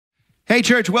Hey,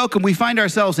 church, welcome. We find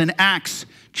ourselves in Acts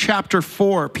chapter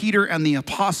 4. Peter and the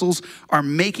apostles are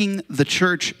making the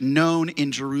church known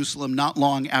in Jerusalem not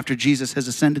long after Jesus has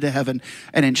ascended to heaven.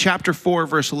 And in chapter 4,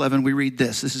 verse 11, we read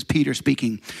this. This is Peter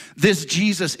speaking. This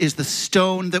Jesus is the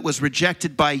stone that was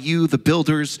rejected by you, the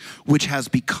builders, which has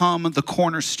become the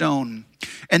cornerstone.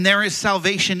 And there is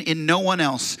salvation in no one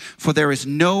else, for there is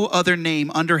no other name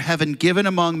under heaven given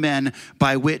among men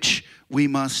by which we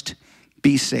must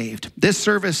be saved. This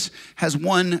service has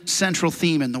one central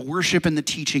theme in the worship and the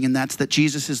teaching, and that's that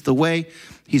Jesus is the way,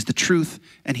 he's the truth,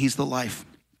 and he's the life.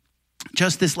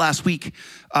 Just this last week,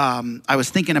 I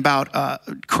was thinking about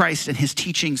Christ and his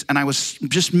teachings, and I was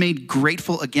just made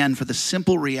grateful again for the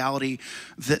simple reality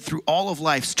that through all of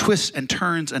life's twists and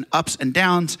turns and ups and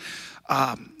downs,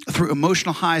 through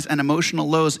emotional highs and emotional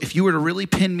lows, if you were to really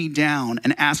pin me down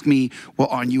and ask me, well,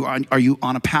 are you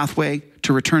on a pathway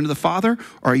to return to the Father,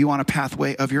 or are you on a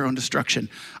pathway of your own destruction?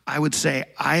 I would say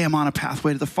I am on a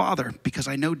pathway to the Father because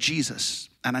I know Jesus,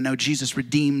 and I know Jesus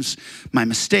redeems my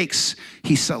mistakes.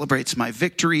 He celebrates my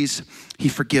victories. He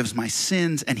forgives my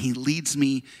sins, and he leads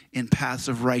me in paths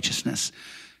of righteousness.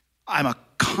 I'm a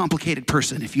complicated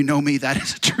person. If you know me, that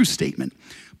is a true statement.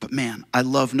 But man, I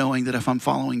love knowing that if I'm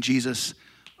following Jesus,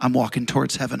 I'm walking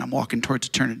towards heaven. I'm walking towards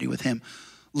eternity with him.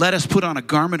 Let us put on a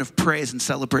garment of praise and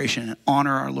celebration and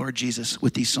honor our Lord Jesus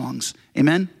with these songs.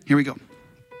 Amen? Here we go.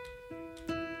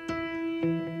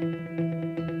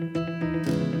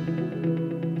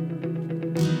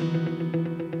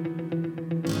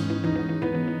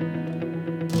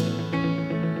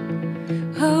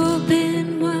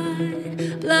 Open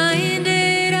wide,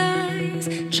 blinded eyes,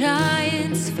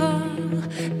 giants fall,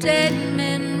 dead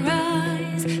men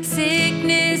rise,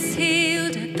 sickness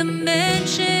healed at the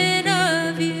mention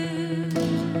of you.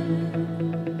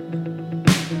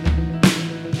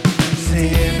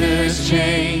 Sinners'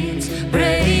 chains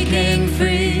breaking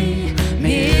free,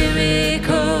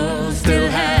 miracles still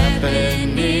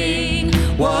happening,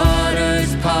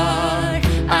 waters part,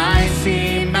 I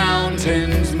see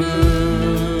mountains move.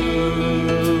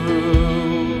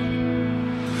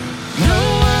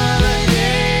 No other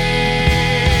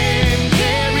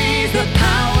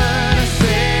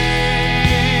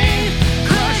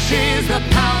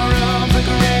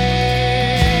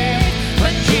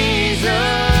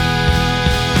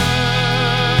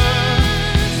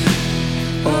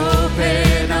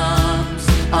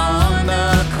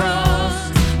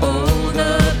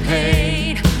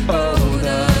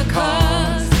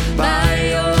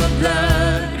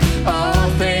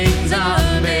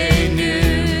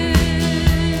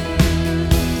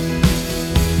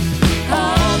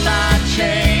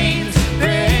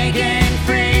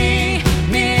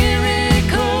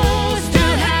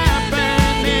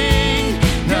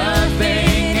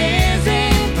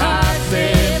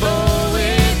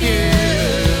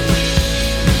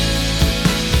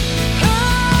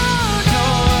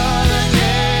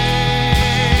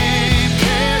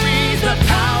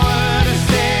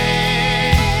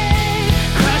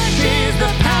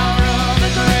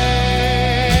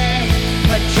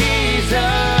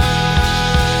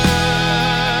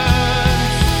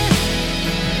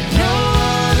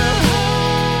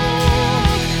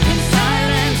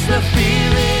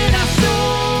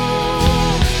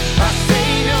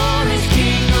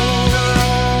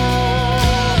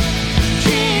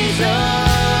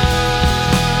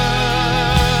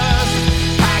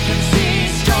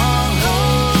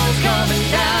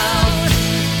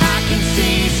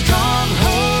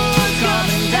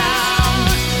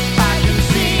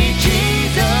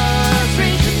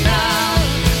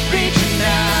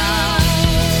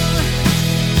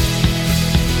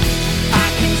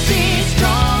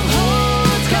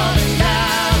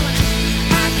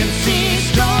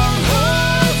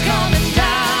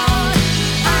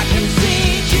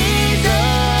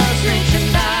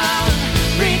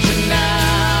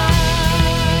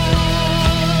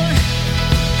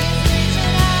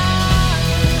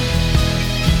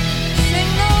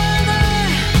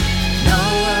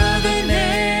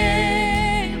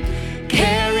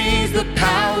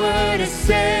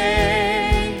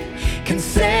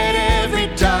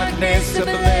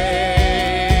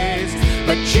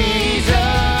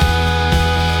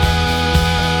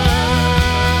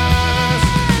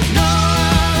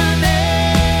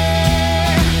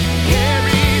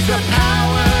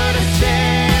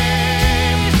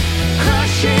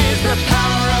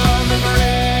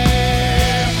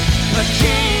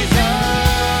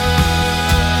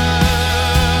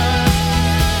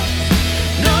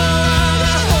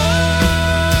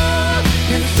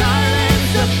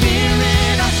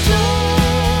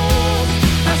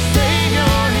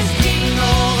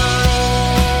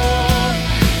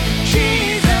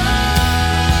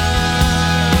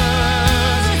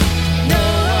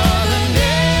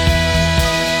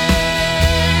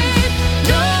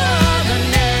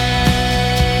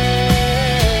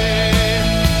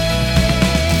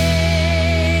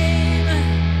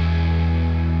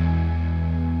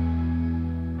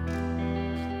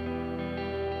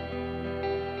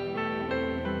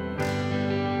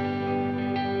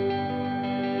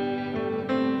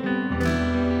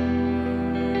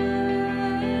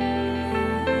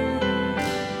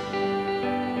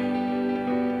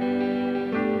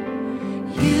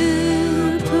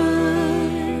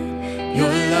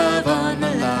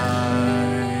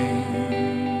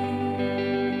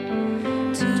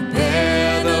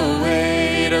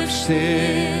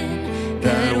sin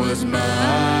that was mine,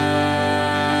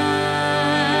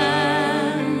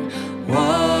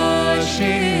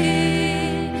 washing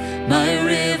my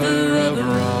river of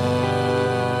wrongs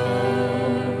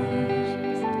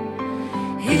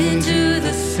into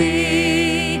the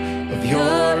sea of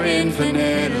your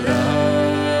infinite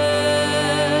love.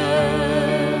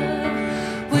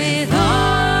 With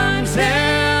arms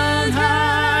held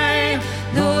high,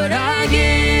 Lord, I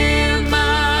give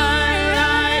my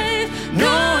life,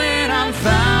 knowing I'm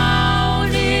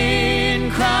found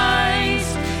in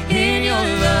Christ, in your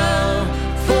love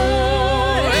forever.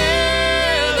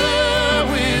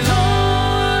 With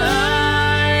all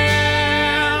I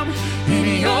am, in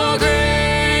your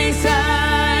grace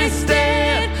I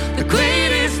stand, the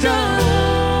greatest of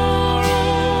all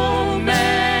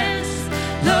romance,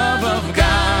 love of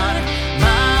God,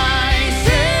 my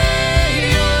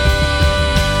Savior.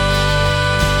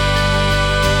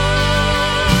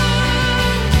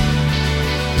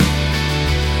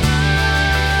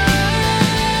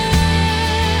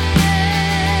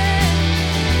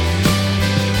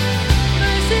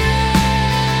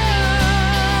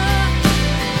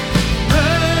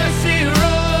 Mercy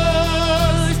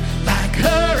rose like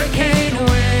hurricane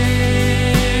winds.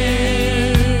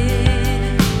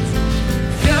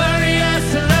 Furious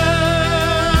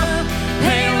love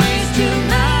laid waste to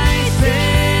my sin.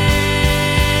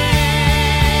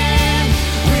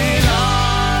 With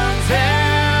arms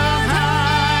held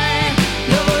high,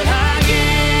 Lord, I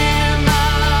give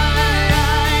my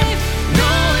life,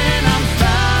 knowing I'm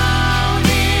found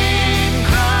in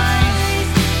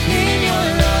Christ, in your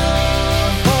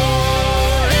love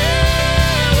forever.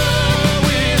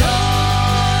 With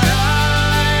all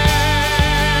I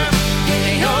am, in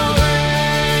your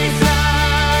grace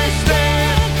I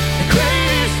stand, the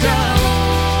greatest of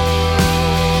all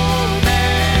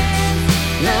romance,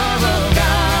 love of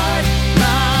God,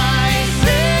 my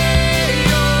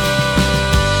Savior.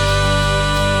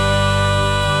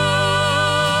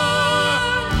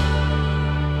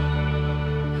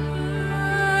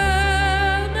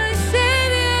 My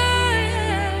Savior,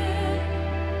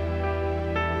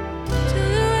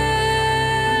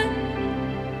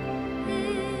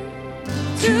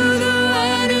 to the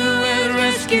one who has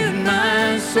rescued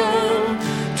my soul,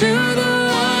 to the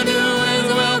one who has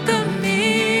welcomed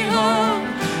me home,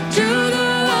 to the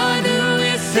one who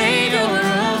is Savior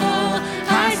of all,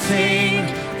 I sing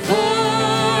forever.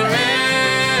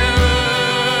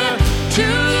 To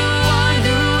the one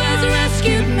who has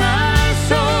rescued my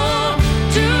soul,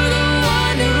 to the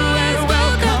one who has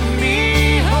welcomed me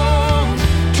home,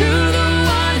 to the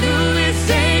one who is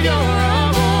Savior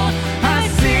of all, I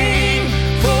sing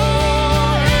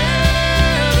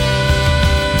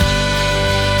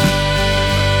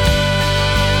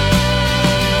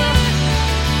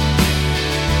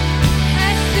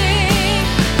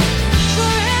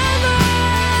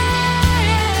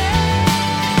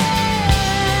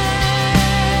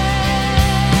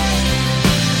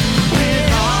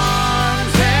with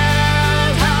arms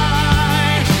held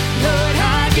high, Lord,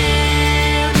 I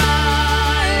give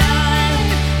my life,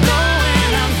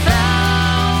 knowing I'm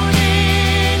found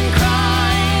in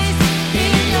Christ,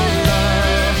 in your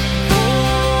love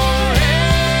forever.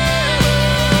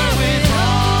 With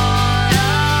all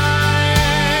I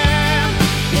am,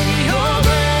 in your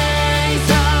grace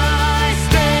I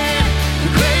stand,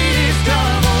 the greatest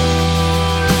of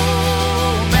all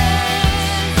romance,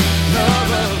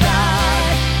 love of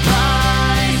God,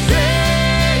 my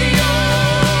Savior.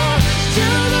 To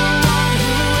the one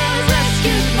who has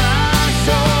rescued my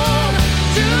soul,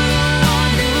 to the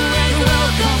one who has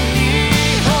welcomed me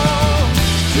home,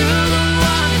 to the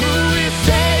one who is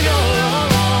Savior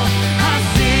of all, I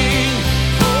sing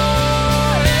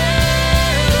forever.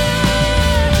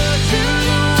 To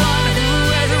the one who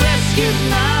has rescued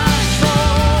my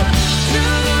soul, to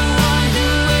the one who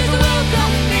has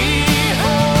welcomed me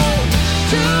home,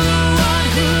 to the one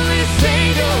who is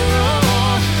Savior of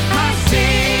all, I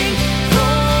sing forever.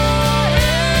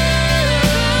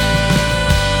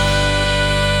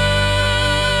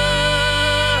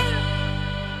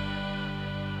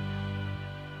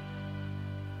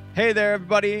 Hey there,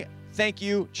 everybody. Thank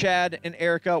you, Chad and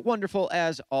Erica. Wonderful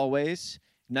as always.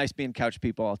 Nice being couch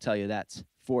people, I'll tell you that's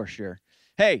for sure.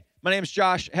 Hey, my name's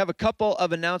Josh. I have a couple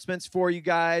of announcements for you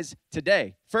guys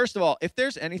today. First of all, if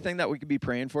there's anything that we could be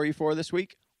praying for you for this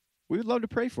week, we would love to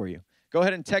pray for you. Go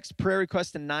ahead and text prayer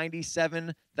request to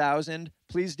 97,000.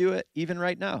 Please do it even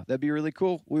right now. That'd be really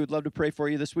cool. We would love to pray for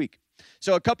you this week.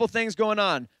 So a couple things going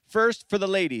on. First, for the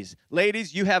ladies.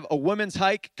 Ladies, you have a women's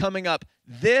hike coming up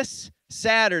this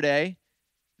Saturday,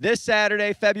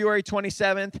 February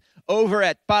 27th, over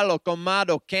at Palo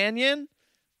Comado Canyon.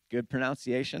 Good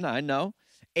pronunciation, I know.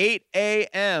 8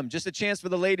 a.m. Just a chance for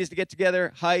the ladies to get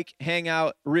together, hike, hang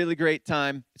out. Really great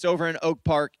time. It's over in Oak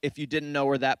Park if you didn't know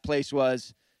where that place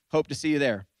was. Hope to see you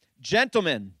there.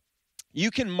 Gentlemen, you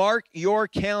can mark your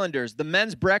calendars. The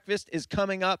men's breakfast is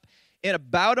coming up in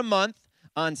about a month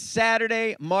on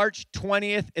Saturday, March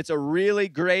 20th. It's a really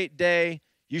great day.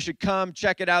 You should come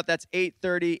check it out. That's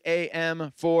 8:30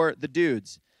 a.m. for the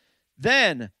dudes.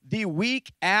 Then the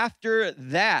week after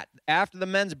that, after the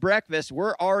men's breakfast,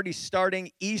 we're already starting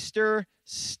Easter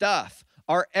stuff.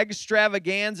 Our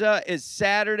extravaganza is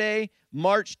Saturday,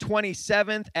 March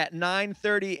 27th at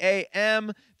 9:30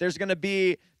 a.m. There's going to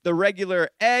be the regular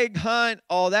egg hunt,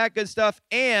 all that good stuff,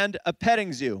 and a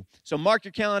petting zoo. So mark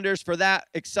your calendars for that.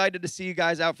 Excited to see you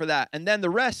guys out for that. And then the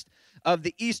rest of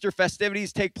the Easter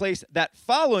festivities take place that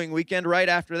following weekend. Right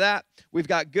after that, we've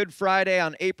got Good Friday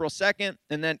on April 2nd,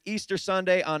 and then Easter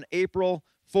Sunday on April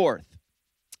 4th.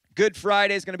 Good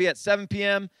Friday is going to be at 7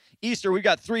 p.m. Easter, we've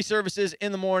got 3 services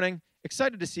in the morning.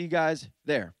 Excited to see you guys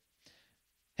there.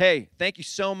 Hey, thank you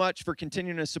so much for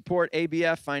continuing to support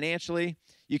ABF financially.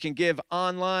 You can give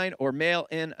online or mail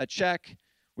in a check.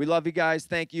 We love you guys.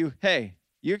 Thank you. Hey,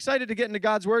 you excited to get into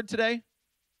God's Word today?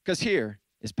 Because here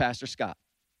is Pastor Scott.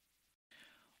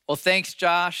 Well, thanks,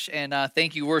 Josh, and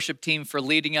thank you, worship team, for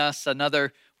leading us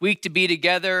another week to be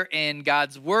together in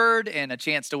God's Word and a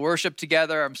chance to worship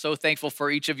together. I'm so thankful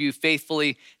for each of you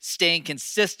faithfully staying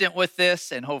consistent with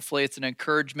this, and hopefully it's an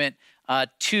encouragement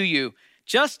to you.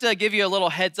 Just to give you a little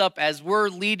heads up, as we're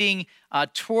leading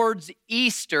towards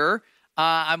Easter,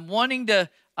 I'm wanting to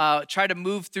try to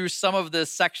move through some of the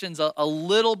sections a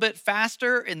little bit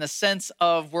faster in the sense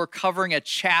of we're covering a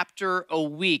chapter a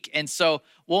week. And so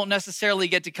won't necessarily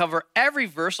get to cover every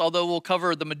verse, although we'll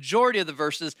cover the majority of the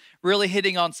verses, really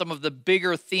hitting on some of the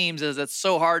bigger themes, as it's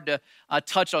so hard to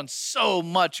touch on so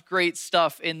much great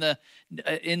stuff in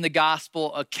the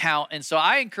gospel account. And so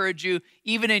I encourage you,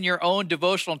 even in your own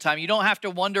devotional time, you don't have to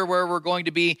wonder where we're going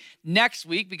to be next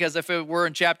week, because if we're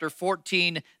in chapter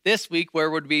 14 this week,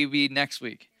 where would we be next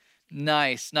week?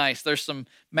 Nice. There's some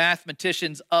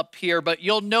mathematicians up here, but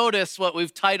you'll notice what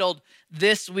we've titled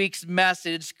this week's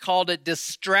message, called it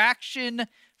Distraction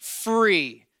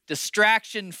Free.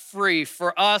 Distraction Free.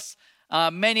 For us,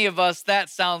 many of us, that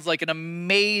sounds like an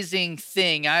amazing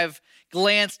thing. I've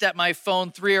glanced at my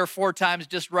phone 3 or 4 times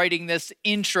just writing this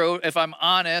intro, if I'm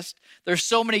honest. There's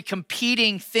so many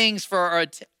competing things for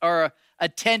our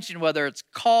attention, whether it's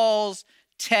calls,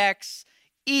 texts,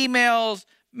 emails,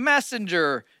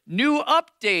 Messenger, new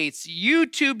updates,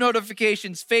 YouTube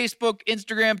notifications, Facebook,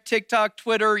 Instagram, TikTok,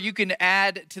 Twitter. You can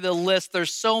add to the list.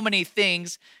 There's so many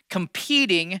things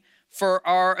competing for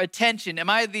our attention. Am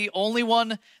I the only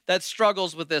one that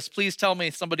struggles with this? Please tell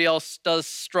me somebody else does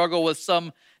struggle with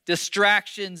some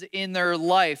distractions in their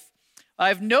life.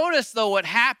 I've noticed, though, what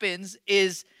happens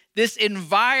is this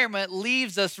environment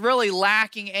leaves us really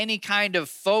lacking any kind of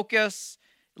focus.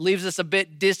 It leaves us a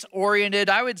bit disoriented.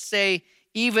 I would say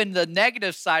even the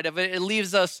negative side of it, it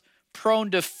leaves us prone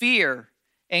to fear,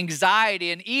 anxiety.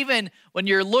 And even when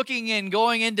you're looking and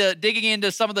digging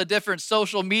into some of the different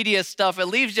social media stuff, it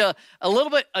leaves you a little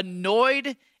bit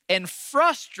annoyed and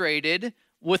frustrated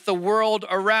with the world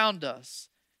around us.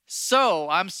 So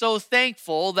I'm so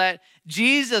thankful that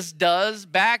Jesus does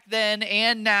back then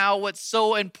and now what's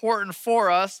so important for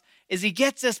us is he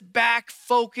gets us back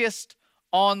focused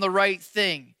on the right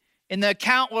thing. In the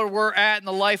account where we're at in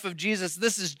the life of Jesus,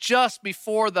 this is just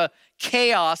before the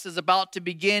chaos is about to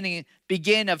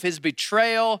begin of his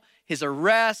betrayal, his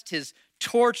arrest, his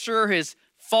torture, his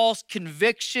false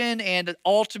conviction, and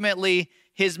ultimately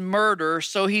his murder.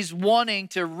 So he's wanting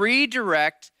to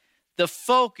redirect the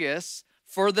focus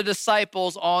for the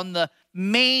disciples on the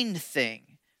main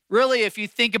thing. Really, if you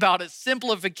think about it,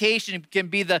 simplification can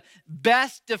be the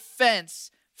best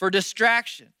defense for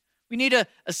distraction. We need a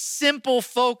simple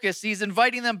focus. He's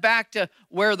inviting them back to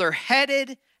where they're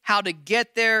headed, how to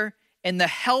get there, and the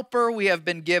helper we have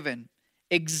been given.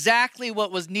 Exactly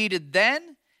what was needed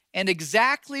then and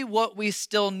exactly what we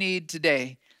still need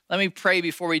today. Let me pray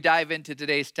before we dive into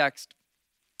today's text.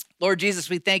 Lord Jesus,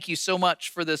 we thank you so much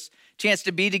for this chance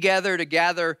to be together, to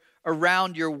gather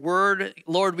around your word.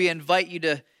 Lord, we invite you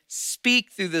to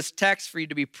speak through this text, for you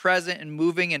to be present and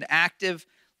moving and active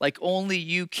like only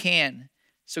you can.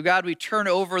 So God, we turn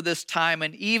over this time,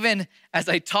 and even as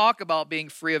I talk about being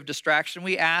free of distraction,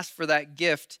 we ask for that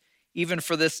gift, even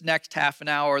for this next half an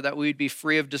hour, that we'd be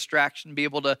free of distraction, be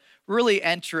able to really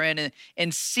enter in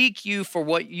and seek you for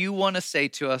what you want to say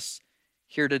to us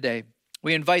here today.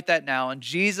 We invite that now in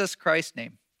Jesus Christ's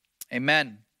name.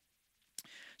 Amen.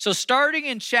 So starting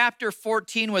in chapter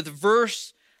 14 with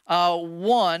verse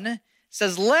 1,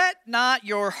 says, "Let not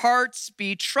your hearts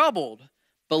be troubled.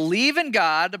 Believe in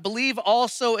God, believe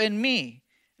also in me.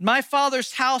 In my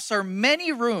Father's house are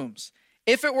many rooms.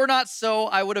 If it were not so,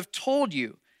 I would have told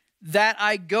you that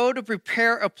I go to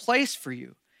prepare a place for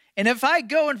you. And if I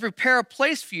go and prepare a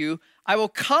place for you, I will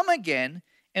come again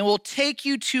and will take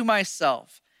you to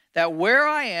myself, that where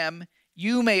I am,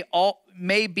 you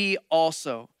may be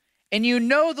also. And you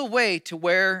know the way to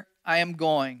where I am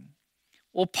going."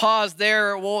 We'll pause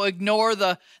there. We'll ignore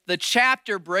the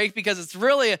chapter break because it's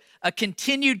really a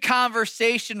continued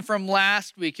conversation from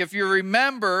last week. If you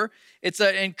remember, it's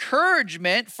an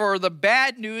encouragement for the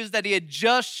bad news that he had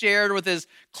just shared with his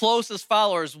closest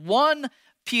followers. One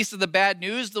piece of the bad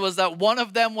news was that one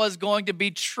of them was going to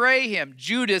betray him.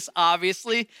 Judas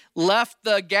obviously left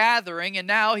the gathering, and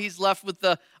now he's left with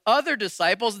the other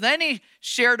disciples. And then he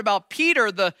shared about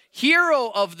Peter, the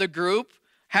hero of the group,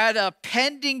 had a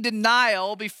pending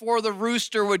denial before the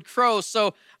rooster would crow.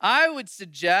 So I would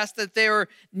suggest that they were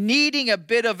needing a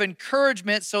bit of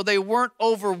encouragement so they weren't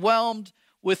overwhelmed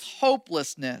with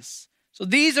hopelessness. So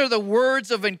these are the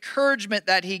words of encouragement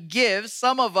that he gives.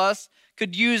 Some of us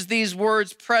could use these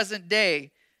words present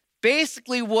day.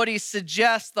 Basically, what he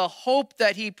suggests, the hope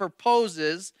that he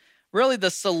proposes, really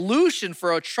the solution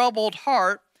for a troubled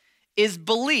heart, is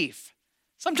belief.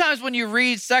 Sometimes when you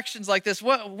read sections like this,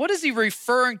 what is he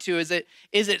referring to? Is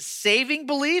it saving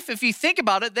belief? If you think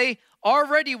about it, they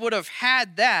already would have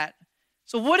had that.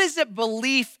 So what is it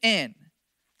belief in?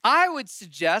 I would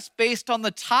suggest, based on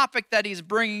the topic that he's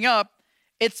bringing up,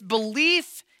 it's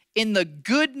belief in the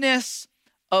goodness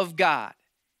of God.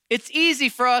 It's easy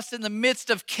for us in the midst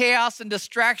of chaos and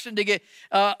distraction to get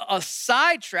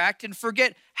sidetracked and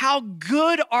forget how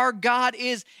good our God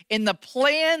is, and the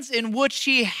plans in which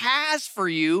he has for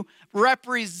you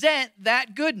represent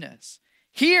that goodness.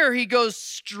 Here he goes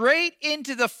straight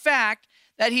into the fact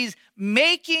that he's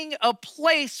making a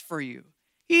place for you.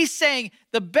 He's saying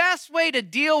the best way to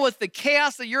deal with the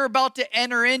chaos that you're about to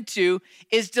enter into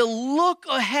is to look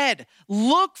ahead,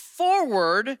 look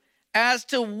forward as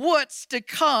to what's to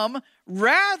come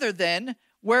rather than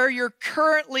where you're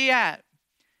currently at.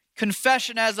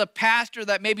 Confession as a pastor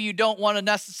that maybe you don't want to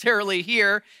necessarily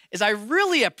hear is I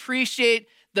really appreciate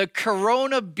the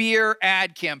Corona beer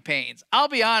ad campaigns. I'll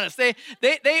be honest,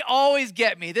 they always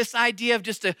get me. This idea of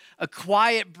just a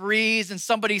quiet breeze and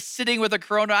somebody sitting with a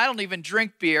Corona. I don't even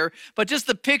drink beer, but just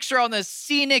the picture on the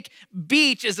scenic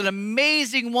beach is an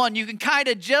amazing one. You can kind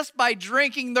of, just by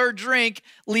drinking their drink,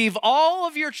 leave all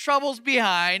of your troubles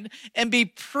behind and be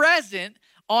present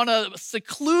on a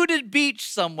secluded beach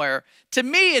somewhere. To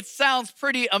me, it sounds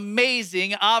pretty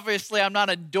amazing. Obviously, I'm not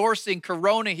endorsing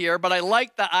Corona here, but I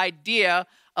like the idea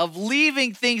of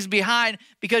leaving things behind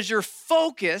because you're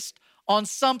focused on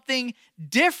something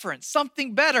different,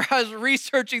 something better. I was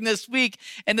researching this week,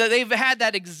 and they've had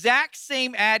that exact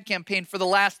same ad campaign for the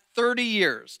last 30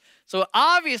 years. So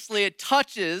obviously it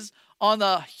touches on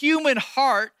the human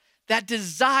heart that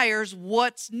desires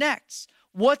what's next,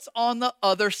 what's on the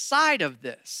other side of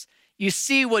this. You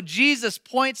see, what Jesus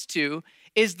points to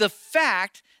is the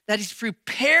fact that he's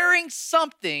preparing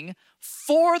something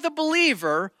for the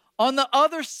believer on the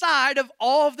other side of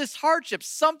all of this hardship,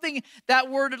 something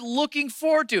that we're looking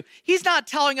forward to. He's not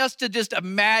telling us to just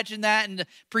imagine that and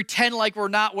pretend like we're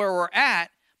not where we're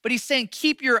at, but he's saying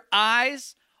keep your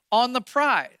eyes on the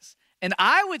prize. And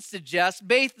I would suggest,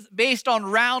 based on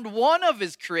round one of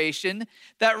his creation,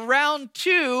 that round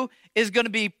two is going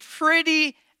to be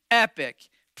pretty epic,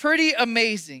 pretty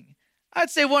amazing. I'd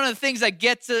say one of the things that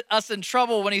gets us in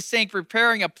trouble when he's saying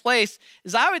preparing a place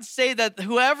is I would say that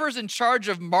whoever's in charge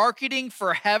of marketing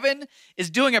for heaven is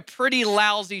doing a pretty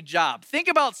lousy job. Think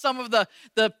about some of the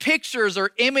pictures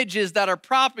or images that are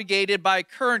propagated by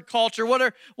current culture. What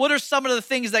are some of the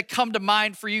things that come to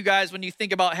mind for you guys when you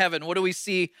think about heaven? What do we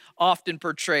see often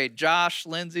portrayed? Josh,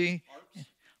 Lindsay?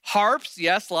 Harps,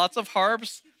 yes, lots of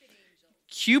harps.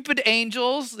 Cupid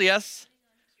angels, yes.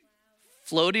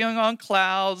 Floating on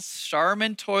clouds,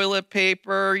 Charmin toilet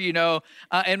paper,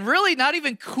 and really not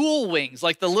even cool wings,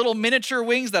 like the little miniature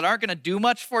wings that aren't going to do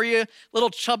much for you, little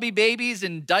chubby babies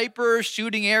in diapers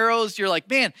shooting arrows. You're like,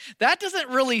 man, that doesn't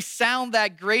really sound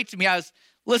that great to me. I was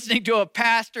listening to a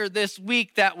pastor this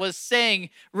week that was saying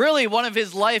really one of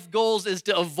his life goals is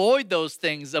to avoid those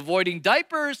things, avoiding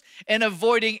diapers and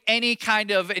avoiding any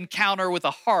kind of encounter with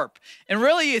a harp. And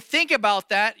really, you think about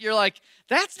that, you're like,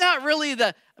 that's not really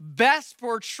the best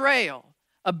portrayal.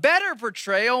 A better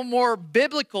portrayal, more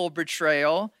biblical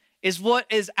portrayal, is what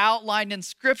is outlined in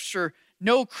Scripture.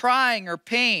 No crying or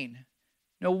pain,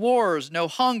 no wars, no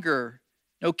hunger,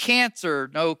 no cancer,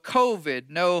 no COVID,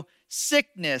 no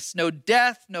sickness, no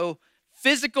death, no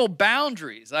physical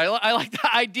boundaries. I like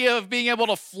the idea of being able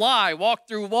to fly, walk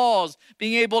through walls,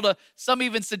 being able to, some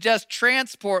even suggest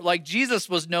transport like Jesus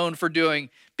was known for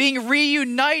doing, being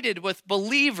reunited with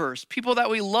believers, people that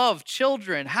we love,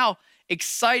 children. How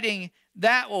exciting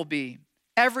that will be.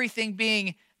 Everything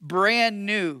being brand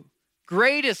new.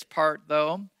 Greatest part,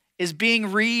 though, is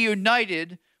being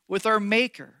reunited with our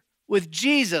Maker, with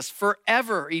Jesus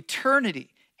forever, eternity.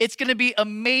 It's going to be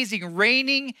amazing,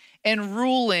 reigning and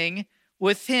ruling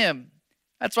with him.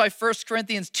 That's why 1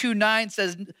 Corinthians 2:9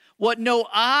 says, what no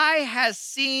eye has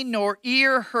seen, nor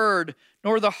ear heard,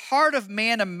 nor the heart of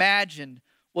man imagined,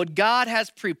 what God has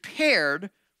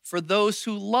prepared for those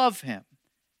who love him.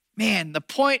 Man, the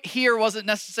point here wasn't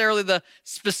necessarily the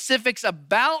specifics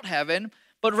about heaven,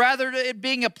 but rather it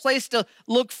being a place to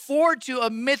look forward to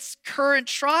amidst current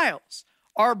trials,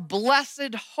 our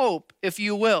blessed hope, if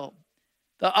you will.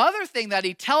 The other thing that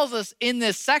he tells us in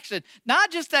this section,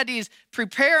 not just that he's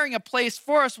preparing a place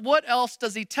for us, what else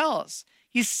does he tell us?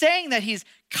 He's saying that he's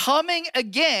coming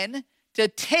again to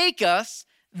take us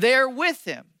there with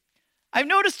him. I've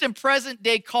noticed in present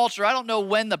day culture, I don't know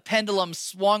when the pendulum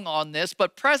swung on this,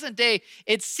 but present day,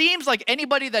 it seems like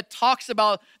anybody that talks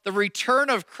about the return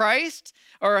of Christ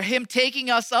or him taking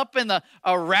us up in a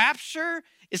rapture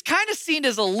is kind of seen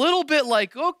as a little bit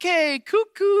like, okay,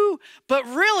 cuckoo. But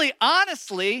really,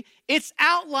 honestly, it's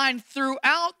outlined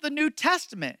throughout the New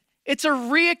Testament. It's a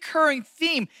reoccurring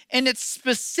theme, and it's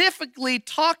specifically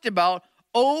talked about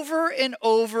over and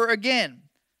over again.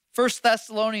 1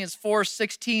 Thessalonians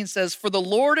 4:16 says, for the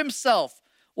Lord himself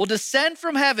will descend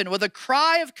from heaven with a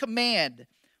cry of command,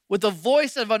 with the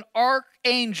voice of an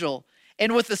archangel,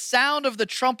 and with the sound of the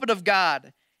trumpet of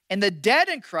God. And the dead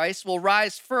in Christ will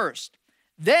rise first.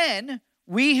 Then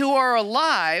we who are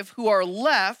alive, who are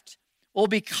left, will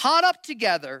be caught up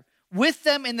together with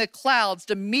them in the clouds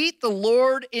to meet the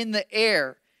Lord in the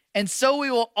air. And so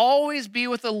we will always be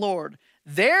with the Lord.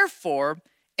 Therefore,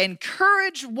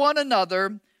 encourage one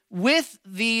another with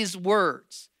these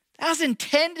words. That was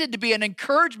intended to be an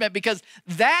encouragement because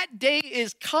that day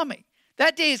is coming.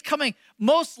 That day is coming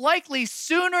most likely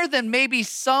sooner than maybe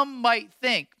some might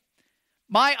think.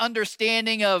 My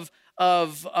understanding of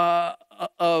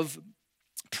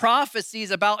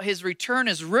prophecies about his return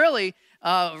is really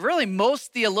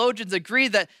most theologians agree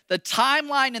that the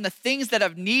timeline and the things that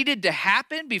have needed to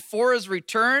happen before his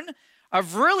return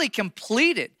have really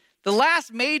completed. The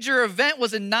last major event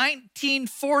was in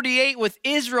 1948 with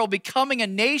Israel becoming a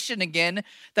nation again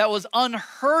that was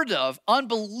unheard of,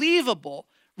 unbelievable.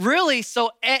 Really,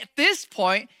 so at this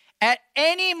point, at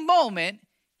any moment,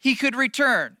 he could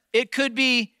return. It could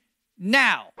be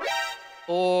now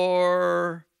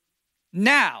or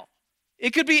now.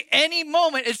 It could be any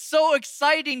moment. It's so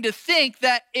exciting to think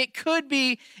that it could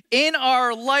be in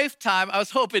our lifetime. I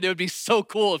was hoping it would be so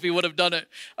cool if he would have done it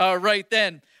right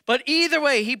then. But either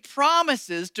way, he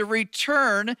promises to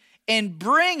return and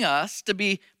bring us to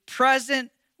be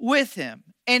present with him.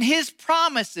 And his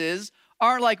promises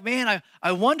aren't like, man,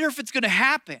 I wonder if it's going to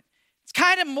happen. It's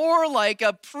kind of more like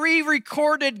a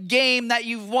pre-recorded game that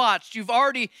you've watched. You've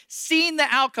already seen the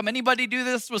outcome. Anybody do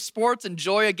this with sports?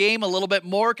 Enjoy a game a little bit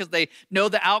more because they know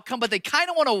the outcome, but they kind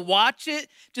of want to watch it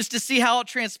just to see how it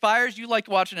transpires. You like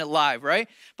watching it live, right?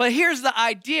 But here's the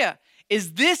idea,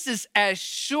 is this is as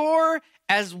sure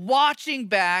as watching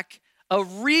back a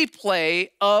replay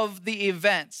of the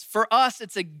events. For us,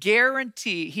 it's a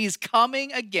guarantee. He's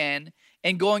coming again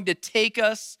and going to take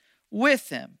us with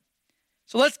him.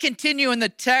 So let's continue in the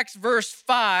text, verse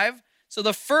 5. So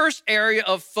the first area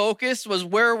of focus was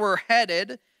where we're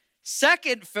headed.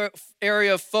 Second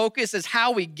area of focus is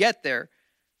how we get there.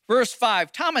 Verse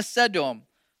 5, Thomas said to him,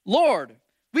 Lord,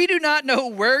 we do not know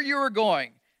where you are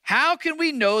going. How can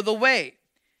we know the way?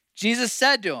 Jesus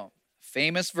said to him,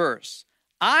 famous verse,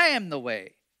 I am the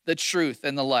way, the truth,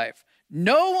 and the life.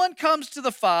 No one comes to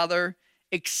the Father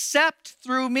except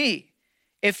through me.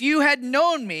 If you had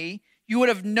known me, you would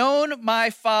have known my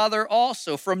Father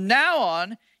also. From now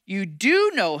on, you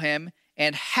do know him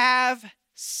and have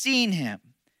seen him.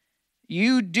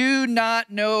 We do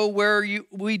not know where you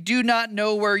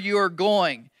are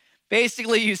going.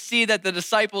 Basically, you see that the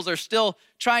disciples are still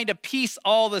trying to piece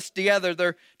all this together.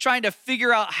 They're trying to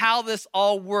figure out how this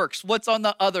all works. What's on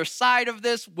the other side of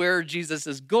this? Where Jesus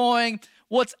is going?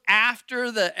 What's after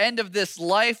the end of this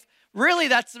life? Really,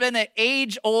 that's been an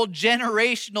age-old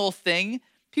generational thing.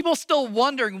 People still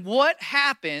wondering what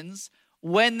happens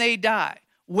when they die.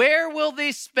 Where will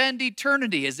they spend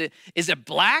eternity? Is it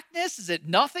blackness? Is it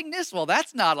nothingness? Well,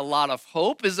 that's not a lot of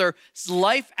hope. Is there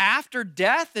life after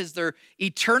death? Is there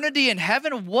eternity in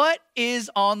heaven? What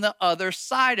is on the other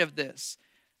side of this?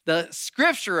 The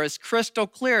scripture is crystal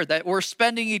clear that we're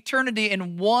spending eternity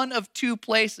in one of two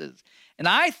places. And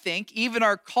I think even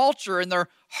our culture in their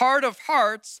heart of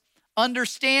hearts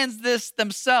understands this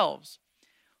themselves.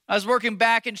 I was working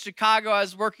back in Chicago. I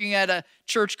was working at a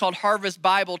church called Harvest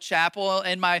Bible Chapel,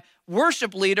 and my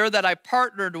worship leader that I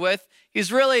partnered with,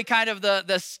 he's really kind of the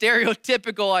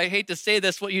stereotypical, I hate to say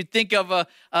this, what you'd think of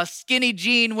a skinny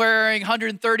jean wearing,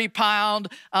 130-pound,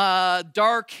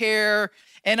 dark hair.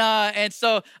 And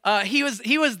so he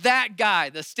was that guy,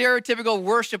 the stereotypical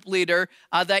worship leader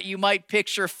that you might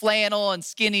picture, flannel and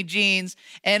skinny jeans.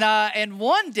 And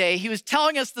one day he was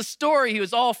telling us the story. He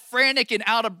was all frantic and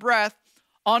out of breath.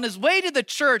 On his way to the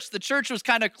church was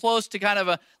kind of close to kind of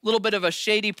a little bit of a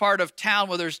shady part of town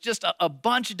where there's just a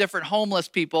bunch of different homeless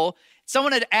people.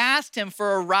 Someone had asked him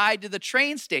for a ride to the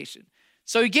train station.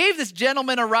 So he gave this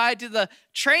gentleman a ride to the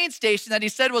train station that he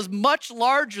said was much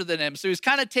larger than him. So he was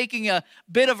kind of taking a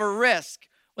bit of a risk.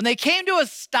 When they came to a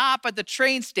stop at the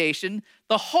train station,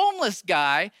 the homeless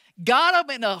guy got him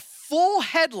in a full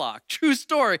headlock, true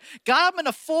story, got him in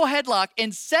a full headlock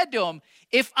and said to him,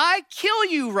 "If I kill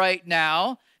you right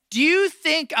now, do you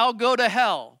think I'll go to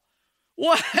hell?"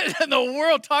 What in the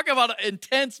world? Talk about an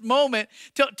intense moment.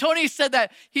 Tony said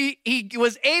that he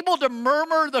was able to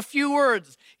murmur the few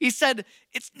words. He said,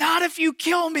 "It's not if you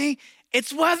kill me,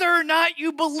 it's whether or not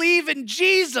you believe in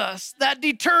Jesus that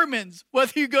determines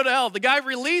whether you go to hell." The guy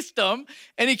released him,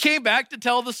 and he came back to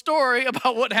tell the story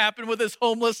about what happened with his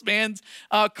homeless man's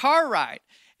car ride.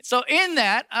 So in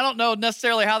that, I don't know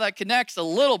necessarily how that connects a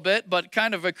little bit, but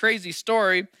kind of a crazy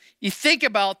story. You think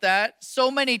about that so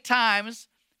many times,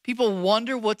 people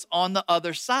wonder what's on the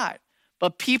other side.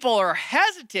 But people are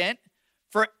hesitant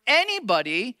for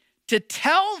anybody to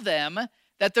tell them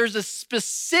that there's a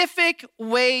specific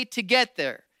way to get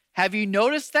there. Have you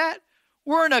noticed that?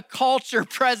 We're in a culture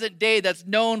present day that's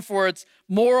known for its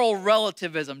moral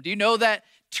relativism. Do you know that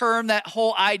term, that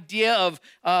whole idea of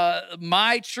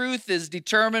my truth is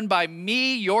determined by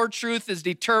me, your truth is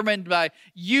determined by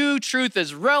you, truth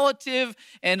is relative,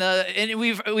 and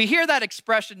we hear that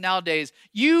expression nowadays.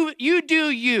 You do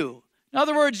you. In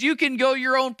other words, you can go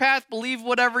your own path, believe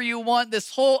whatever you want. This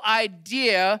whole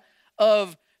idea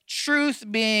of truth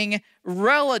being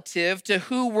relative to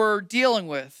who we're dealing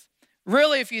with.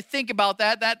 Really, if you think about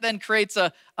that, that then creates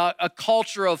a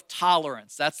culture of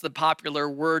tolerance. That's the popular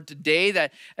word today,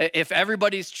 that if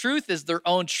everybody's truth is their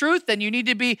own truth, then you need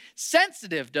to be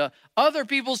sensitive to other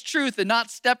people's truth and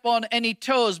not step on any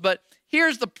toes. But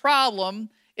here's the problem,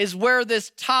 is where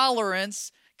this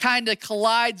tolerance kind of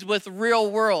collides with real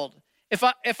world. If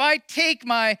I take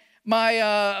my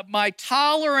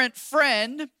tolerant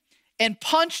friend and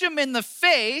punch him in the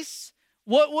face,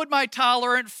 what would my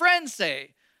tolerant friend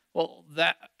say? Well,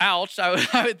 ouch, I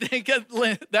would think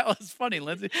that was funny,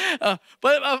 Lindsay.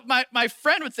 But my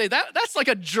friend would say, that's like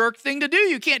a jerk thing to do.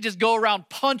 You can't just go around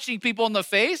punching people in the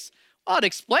face. Well, I'd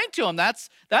explain to him, that's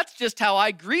just how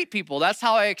I greet people. That's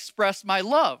how I express my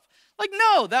love. Like,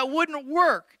 no, that wouldn't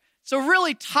work. So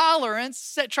really,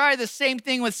 tolerance, try the same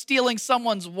thing with stealing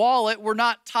someone's wallet. We're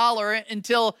not tolerant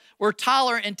until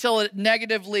it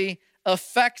negatively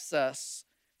affects us.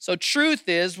 So truth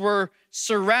is, we're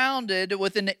surrounded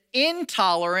with an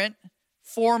intolerant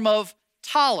form of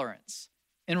tolerance.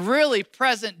 And really,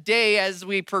 present day, as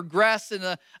we progress in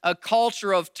a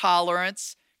culture of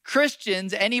tolerance,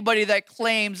 Christians, anybody that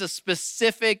claims a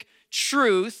specific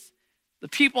truth, the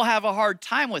people have a hard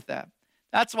time with that.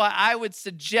 That's why I would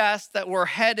suggest that we're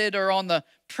headed or on the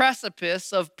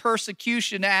precipice of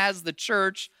persecution as the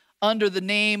church under the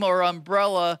name or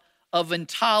umbrella of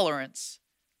intolerance.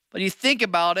 But you think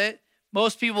about it,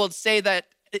 most people would say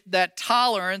that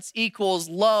tolerance equals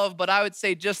love, but I would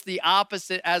say just the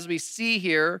opposite as we see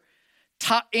here.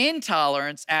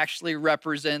 Intolerance actually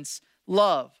represents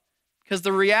love. Because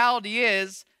the reality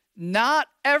is, not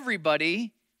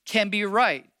everybody can be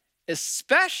right,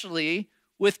 especially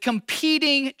with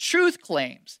competing truth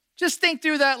claims. Just think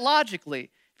through that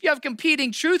logically. If you have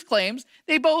competing truth claims,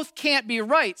 they both can't be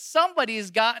right.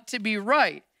 Somebody's got to be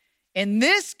right. In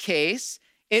this case,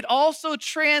 it also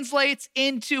translates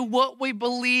into what we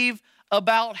believe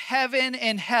about heaven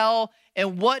and hell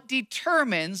and what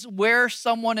determines where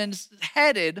someone is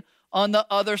headed on the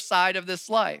other side of this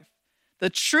life. The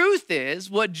truth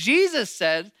is, what Jesus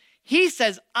said, he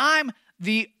says, I'm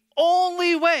the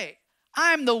only way.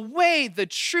 I'm the way, the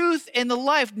truth, and the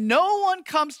life. No one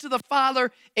comes to the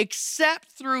Father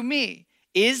except through me.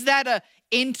 Is that an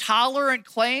intolerant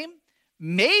claim?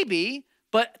 Maybe,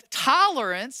 but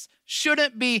tolerance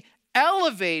shouldn't be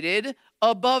elevated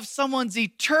above someone's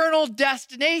eternal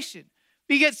destination.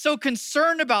 We get so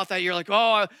concerned about that. You're like, oh,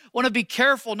 I want to be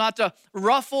careful not to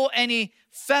ruffle any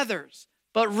feathers.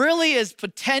 But really, is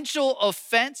potential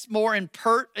offense more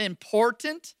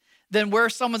important than where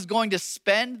someone's going to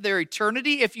spend their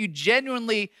eternity? If you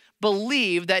genuinely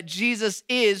believe that Jesus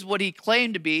is what he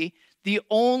claimed to be, the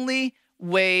only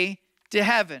way to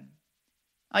heaven.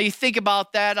 Now you think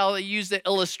about that, I'll use the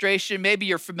illustration maybe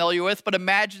you're familiar with, but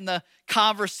imagine the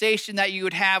conversation that you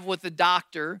would have with a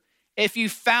doctor if you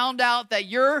found out that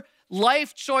your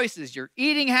life choices, your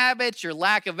eating habits, your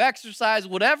lack of exercise,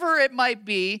 whatever it might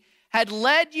be, had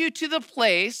led you to the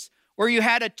place where you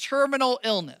had a terminal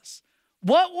illness.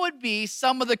 What would be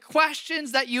some of the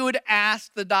questions that you would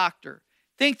ask the doctor?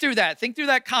 Think through that. Think through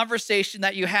that conversation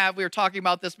that you have. We were talking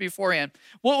about this beforehand.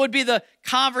 What would be the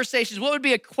conversations? What would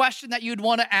be a question that you'd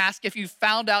want to ask if you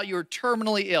found out you were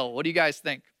terminally ill? What do you guys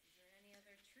think?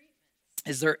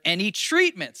 Is there any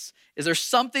treatments? Is there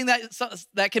something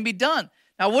that can be done?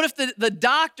 Now, what if the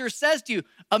doctor says to you,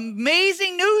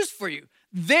 amazing news for you,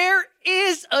 there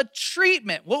is a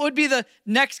treatment? What would be the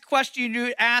next question you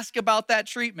would ask about that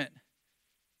treatment?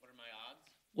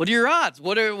 What are your odds?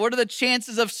 What are the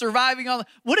chances of surviving on?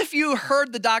 What if you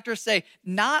heard the doctor say,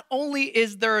 not only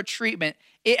is there a treatment,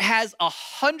 it has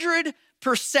 100%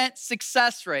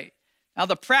 success rate? Now,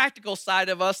 the practical side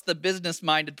of us, the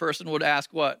business-minded person, would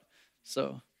ask what?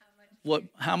 So,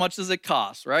 how much does it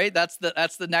cost, right? That's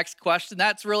the next question.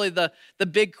 That's really the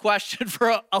big question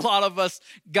for a lot of us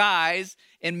guys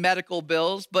in medical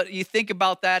bills. But you think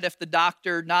about that, if the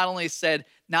doctor not only said,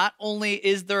 not only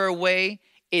is there a way,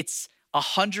 it's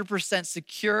 100%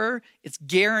 secure, it's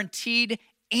guaranteed,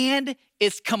 and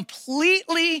it's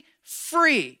completely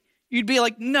free. You'd be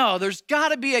like, no, there's got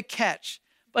to be a catch.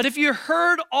 But if you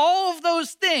heard all of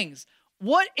those things,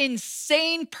 what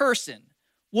insane person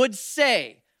would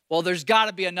say, well, there's got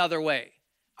to be another way?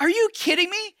 Are you kidding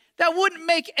me? That wouldn't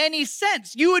make any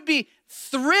sense. You would be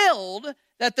thrilled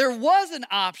that there was an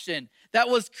option that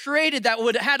was created that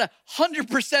would had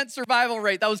 100% survival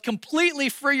rate, that was completely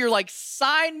free. You're like,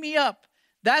 sign me up.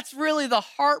 That's really the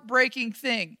heartbreaking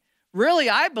thing. Really,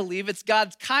 I believe it's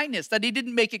God's kindness that he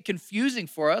didn't make it confusing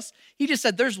for us. He just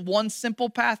said, there's one simple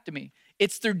path to me.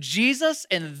 It's through Jesus,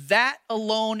 and that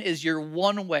alone is your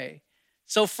one way.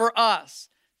 So for us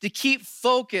to keep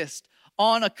focused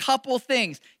on a couple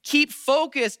things, keep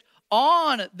focused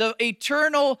on the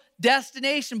eternal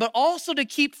destination, but also to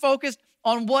keep focused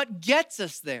on what gets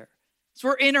us there. So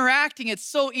we're interacting. It's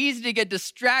so easy to get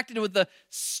distracted with the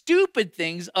stupid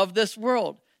things of this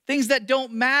world, things that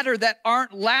don't matter, that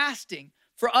aren't lasting.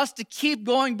 For us to keep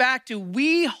going back to,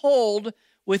 we hold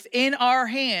within our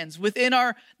hands, within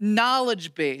our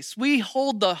knowledge base, we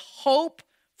hold the hope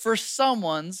for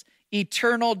someone's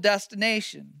eternal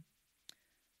destination.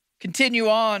 Continue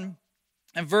on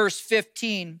in verse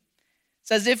 15. It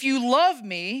says, if you love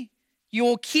me, you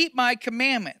will keep my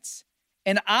commandments.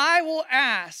 And I will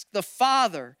ask the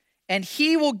Father, and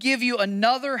he will give you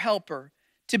another helper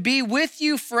to be with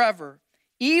you forever,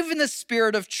 even the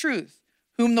Spirit of truth,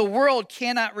 whom the world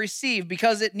cannot receive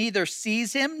because it neither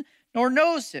sees him nor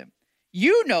knows him.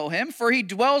 You know him, for he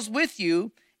dwells with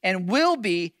you and will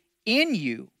be in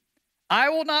you. I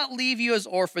will not leave you as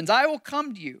orphans. I will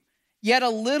come to you. Yet a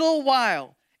little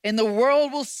while, and the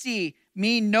world will see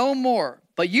me no more.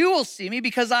 But you will see me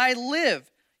because I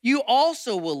live. You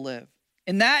also will live.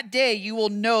 In that day you will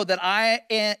know that I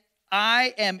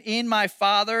am in my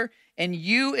Father, and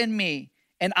you in me,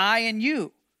 and I in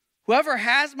you. Whoever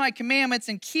has my commandments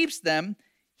and keeps them,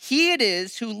 he it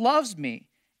is who loves me.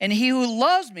 And he who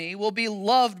loves me will be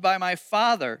loved by my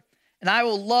Father, and I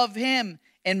will love him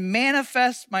and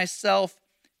manifest myself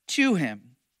to him.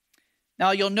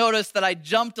 Now you'll notice that I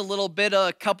jumped a little bit,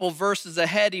 a couple verses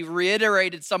ahead. He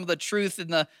reiterated some of the truth in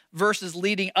the verses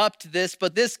leading up to this,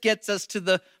 but this gets us to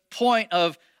the point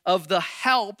of the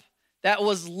help that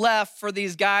was left for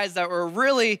these guys that were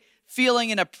really feeling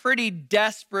in a pretty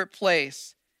desperate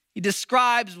place. He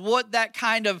describes what that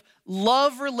kind of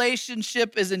love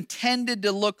relationship is intended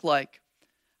to look like.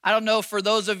 I don't know, for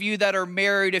those of you that are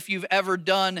married, if you've ever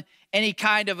done any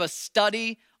kind of a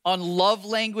study on love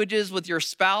languages with your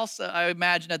spouse. I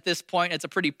imagine at this point it's a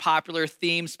pretty popular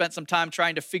theme. Spent some time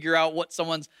trying to figure out what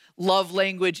someone's love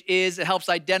language is. It helps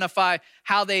identify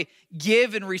how they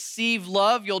give and receive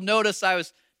love. You'll notice I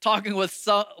was talking with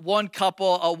one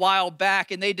couple a while back,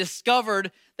 and they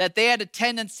discovered that they had a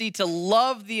tendency to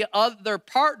love the other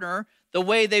partner the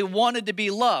way they wanted to be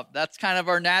loved. That's kind of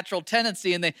our natural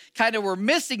tendency, and they kind of were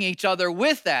missing each other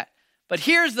with that. But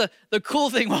here's the cool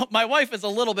thing. Well, my wife is a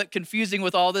little bit confusing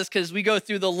with all this because we go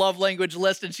through the love language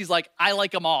list and she's like, I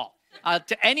like them all.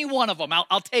 To any one of them,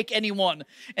 I'll take any one.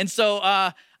 And so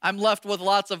I'm left with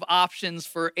lots of options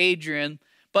for Adrian.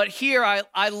 But here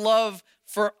I love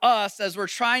for us as we're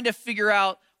trying to figure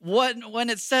out when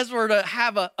it says we're to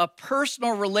have a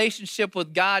personal relationship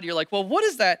with God, you're like, well, what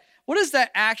does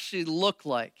that actually look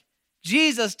like?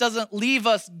 Jesus doesn't leave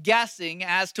us guessing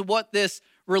as to what this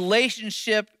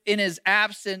relationship in his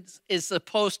absence is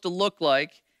supposed to look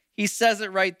like. He says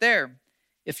it right there.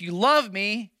 If you love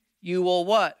me, you will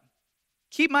what?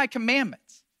 Keep my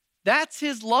commandments. That's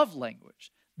his love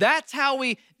language. That's how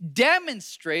we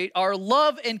demonstrate our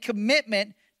love and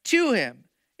commitment to him.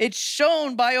 It's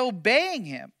shown by obeying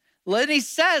him. Then he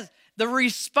says the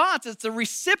response, it's a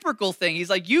reciprocal thing. He's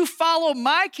like, you follow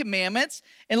my commandments,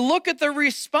 and look at the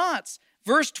response.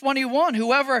 Verse 21,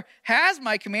 whoever has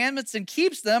my commandments and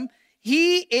keeps them,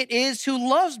 he it is who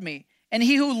loves me. And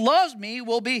he who loves me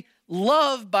will be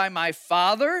loved by my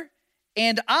Father,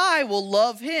 and I will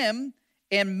love him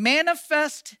and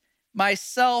manifest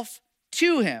myself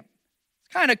to him.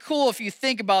 It's kind of cool if you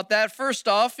think about that. First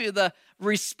off, the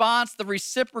response, the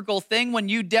reciprocal thing, when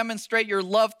you demonstrate your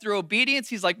love through obedience,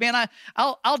 he's like, man,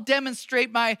 I'll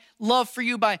demonstrate my love for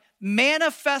you by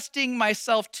manifesting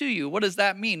myself to you. What does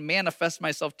that mean, manifest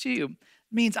myself to you? It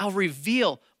means I'll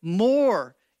reveal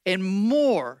more and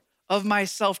more of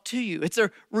myself to you. It's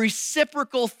a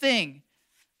reciprocal thing.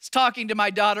 I was talking to my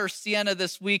daughter Sienna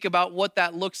this week about what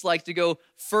that looks like to go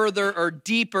further or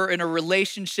deeper in a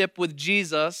relationship with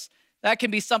Jesus. That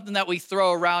can be something that we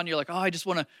throw around. You're like, oh, I just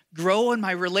want to grow in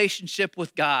my relationship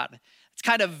with God. It's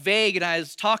kind of vague, and I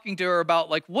was talking to her about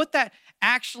like what that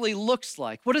actually looks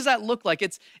like. What does that look like?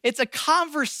 It's a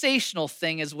conversational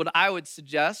thing is what I would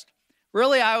suggest.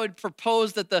 Really, I would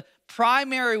propose that the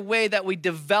primary way that we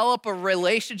develop a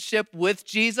relationship with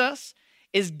Jesus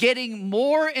is getting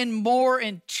more and more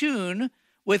in tune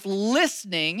with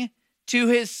listening to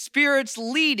his Spirit's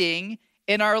leading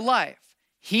in our life.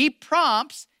 He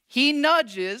prompts, he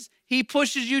nudges, he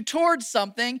pushes you towards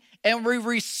something, and we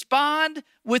respond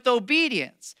with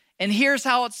obedience. And here's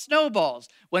how it snowballs.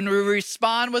 When we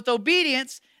respond with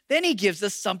obedience, then he gives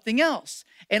us something else.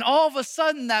 And all of a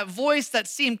sudden, that voice that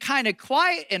seemed kind of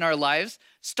quiet in our lives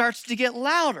starts to get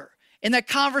louder. And that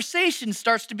conversation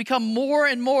starts to become more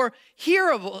and more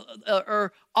hearable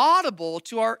or audible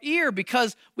to our ear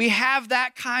because we have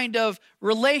that kind of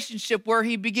relationship where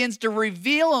he begins to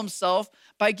reveal himself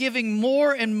by giving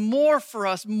more and more for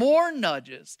us, more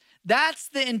nudges. That's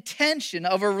the intention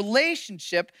of a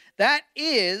relationship. That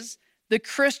is the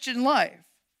Christian life.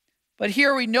 But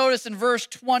here we notice in verse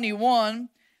 21, it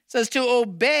says to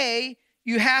obey,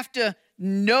 you have to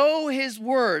know his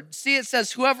word. See, it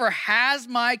says, whoever has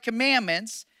my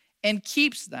commandments and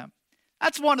keeps them.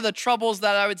 That's one of the troubles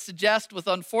that I would suggest with,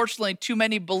 unfortunately, too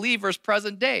many believers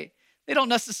present day. They don't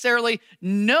necessarily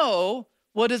know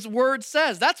what his word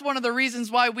says. That's one of the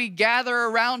reasons why we gather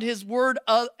around his word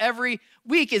every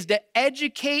week, is to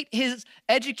educate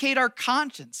our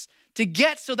conscience, to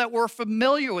get so that we're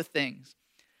familiar with things.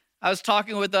 I was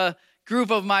talking with a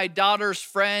group of my daughter's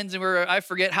friends, and I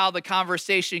forget how the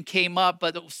conversation came up,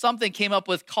 but something came up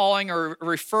with calling or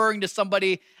referring to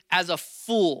somebody as a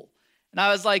fool. And I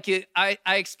was like, I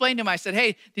explained to him, I said,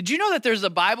 hey, did you know that there's a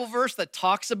Bible verse that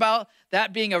talks about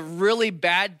that being a really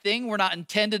bad thing? We're not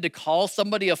intended to call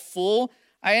somebody a fool.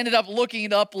 I ended up looking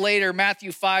it up later,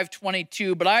 Matthew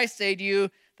 5:22. But I say to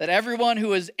you that everyone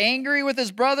who is angry with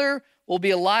his brother will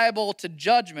be liable to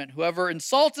judgment. Whoever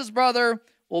insults his brother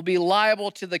will be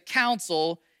liable to the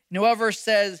council. And whoever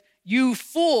says, you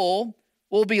fool,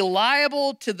 will be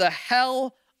liable to the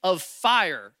hell of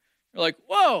fire. You're like,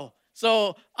 whoa.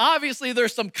 So obviously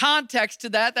there's some context to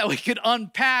that we could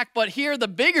unpack, but here the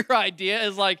bigger idea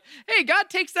is like, hey, God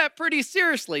takes that pretty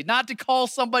seriously, not to call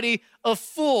somebody a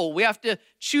fool. We have to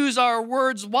choose our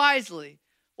words wisely.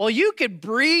 Well, you could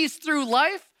breeze through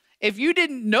life if you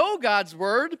didn't know God's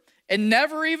word and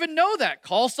never even know that.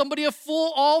 Call somebody a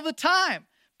fool all the time.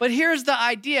 But here's the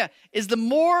idea, is the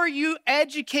more you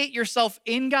educate yourself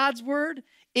in God's word,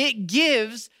 it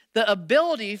gives the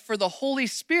ability for the Holy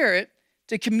Spirit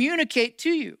to communicate to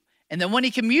you. And then when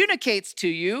he communicates to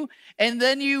you, and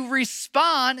then you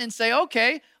respond and say,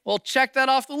 okay, well, check that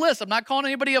off the list. I'm not calling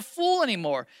anybody a fool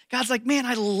anymore. God's like, man,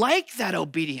 I like that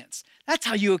obedience. That's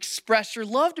how you express your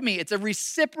love to me. It's a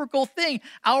reciprocal thing.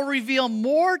 I'll reveal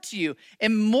more to you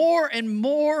and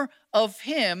more of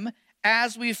him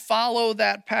as we follow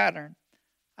that pattern.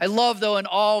 I love, though, in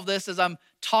all of this, as I'm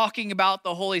talking about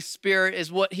the Holy Spirit,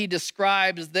 is what he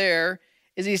describes there,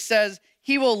 is he says,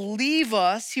 he will leave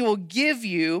us, he will give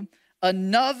you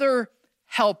another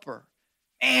helper.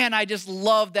 Man, I just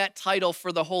love that title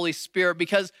for the Holy Spirit,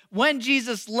 because when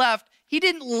Jesus left, he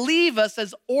didn't leave us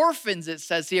as orphans, it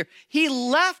says here. He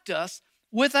left us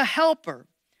with a helper.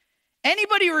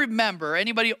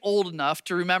 Anybody old enough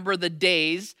to remember the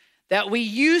days that we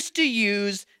used to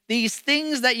use these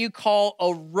things that you call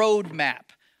a road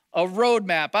map? A road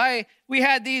map. We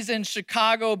had these in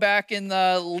Chicago back in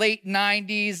the late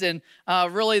 90s, and I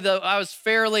was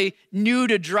fairly new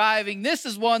to driving. This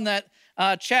is one that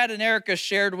Chad and Erica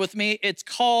shared with me. It's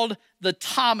called the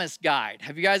Thomas Guide.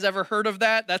 Have you guys ever heard of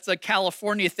that? That's a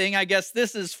California thing, I guess.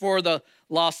 This is for the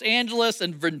Los Angeles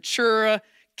and Ventura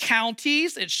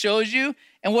counties. It shows you.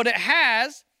 And what it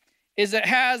has is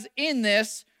in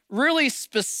this really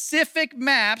specific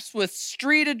maps with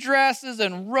street addresses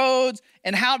and roads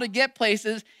and how to get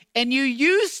places. And you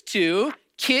used to,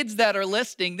 kids that are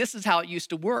listening, this is how it used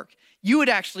to work. You would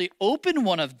actually open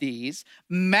one of these,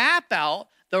 map out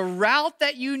the route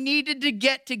that you needed to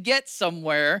get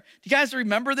somewhere. Do you guys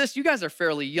remember this? You guys are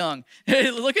fairly young.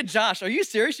 Look at Josh. Are you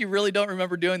serious? You really don't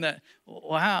remember doing that?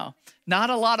 Wow. Not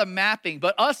a lot of mapping,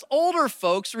 but us older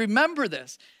folks remember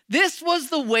this. This was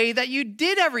the way that you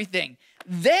did everything.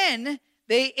 Then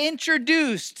they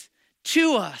introduced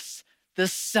to us the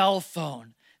cell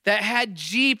phone that had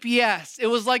GPS. It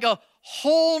was like a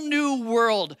whole new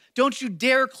world. Don't you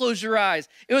dare close your eyes.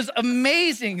 It was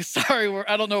amazing. Sorry,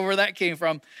 I don't know where that came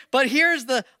from. But here's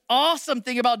the awesome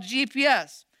thing about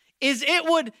GPS is it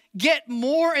would get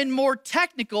more and more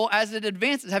technical as it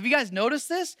advances. Have you guys noticed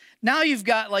this? Now you've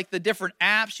got like the different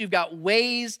apps. You've got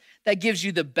Waze that gives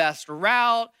you the best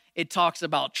route. It talks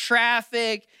about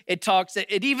traffic.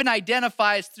 It even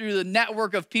identifies through the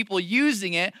network of people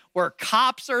using it where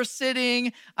cops are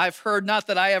sitting. I've heard, not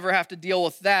that I ever have to deal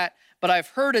with that, but I've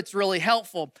heard it's really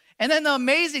helpful. And then the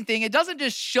amazing thing, it doesn't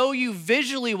just show you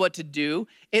visually what to do.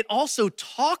 It also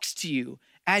talks to you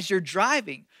as you're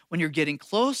driving. When you're getting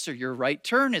closer, your right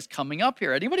turn is coming up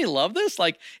here. Anybody love this?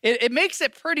 Like it makes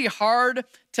it pretty hard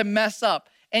to mess up.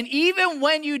 And even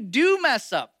when you do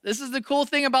mess up, this is the cool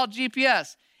thing about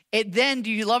GPS.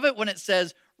 Do you love it when it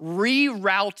says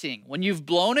rerouting? When you've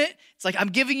blown it, it's like, I'm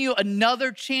giving you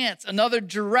another chance, another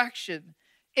direction.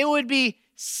 It would be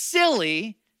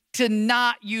silly to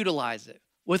not utilize it.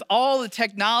 With all the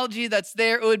technology that's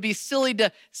there, it would be silly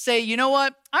to say, you know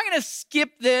what? I'm going to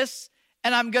skip this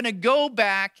and I'm going to go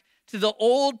back to the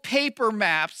old paper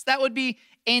maps. That would be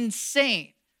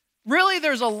insane. Really,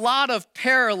 there's a lot of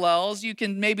parallels. You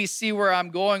can maybe see where I'm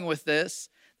going with this.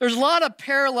 There's a lot of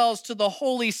parallels to the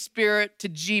Holy Spirit, to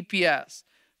GPS.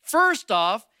 First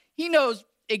off, he knows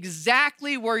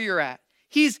exactly where you're at.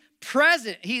 He's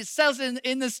present. He says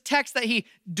in this text that he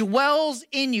dwells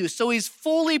in you, so he's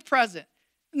fully present.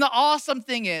 And the awesome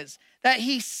thing is that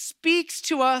he speaks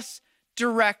to us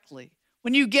directly.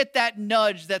 When you get that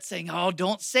nudge that's saying, oh,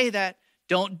 don't say that,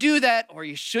 don't do that, or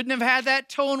you shouldn't have had that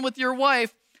tone with your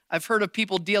wife. I've heard of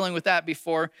people dealing with that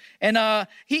before. And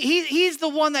he's the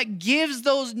one that gives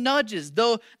those nudges,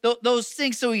 those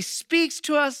things. So he speaks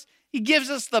to us. He gives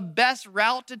us the best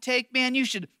route to take. Man, you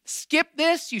should skip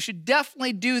this. You should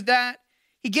definitely do that.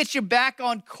 He gets you back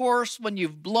on course when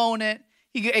you've blown it.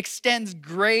 He extends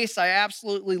grace. I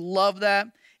absolutely love that.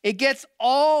 It gets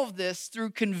all of this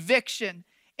through conviction.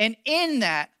 And in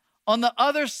that, on the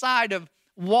other side of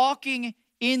walking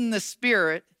in the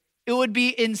Spirit, it would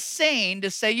be insane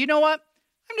to say, you know what?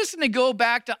 I'm just going to go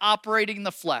back to operating in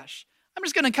the flesh. I'm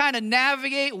just going to kind of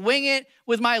navigate, wing it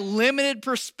with my limited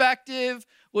perspective,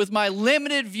 with my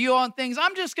limited view on things.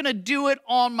 I'm just going to do it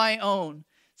on my own.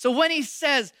 So when he's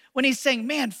saying,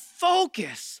 man,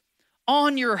 focus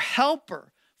on your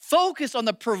helper, focus on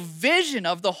the provision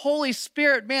of the Holy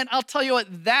Spirit, man, I'll tell you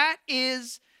what, that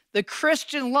is the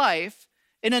Christian life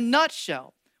in a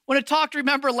nutshell. When it talked,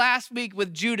 remember last week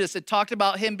with Judas, it talked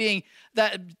about him being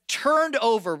that turned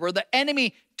over, where the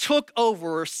enemy took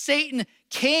over, where Satan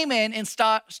came in and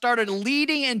started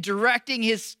leading and directing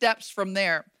his steps from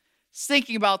there.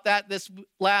 Thinking about that this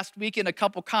last week in a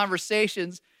couple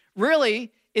conversations,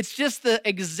 really, it's just the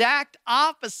exact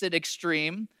opposite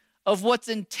extreme of what's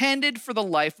intended for the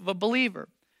life of a believer.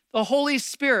 The Holy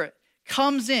Spirit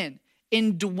comes in,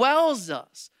 indwells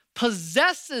us,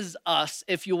 possesses us,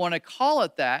 if you want to call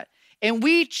it that, and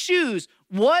we choose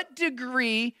what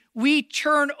degree we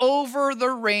turn over the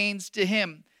reins to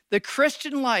him. The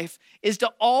Christian life is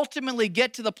to ultimately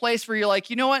get to the place where you're like,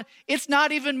 you know what? It's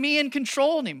not even me in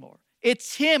control anymore.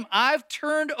 It's him. I've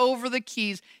turned over the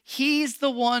keys. He's the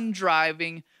one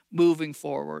driving, moving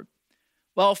forward.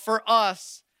 Well, for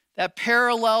us that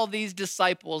parallel these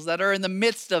disciples that are in the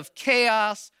midst of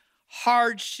chaos,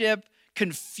 hardship,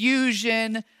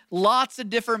 confusion, lots of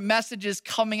different messages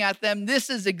coming at them. This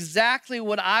is exactly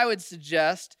what I would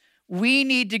suggest we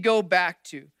need to go back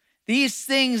to. These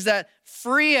things that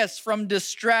free us from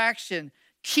distraction,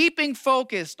 keeping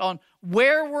focused on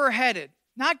where we're headed,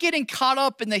 not getting caught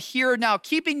up in the here and now,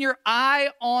 keeping your eye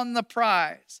on the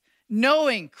prize,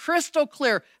 knowing crystal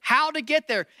clear how to get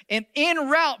there, and en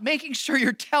route, making sure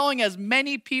you're telling as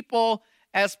many people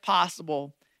as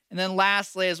possible. And then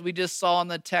lastly, as we just saw in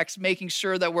the text, making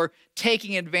sure that we're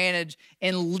taking advantage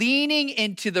and leaning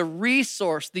into the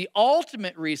resource, the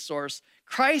ultimate resource,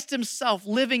 Christ himself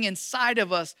living inside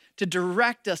of us to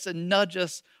direct us and nudge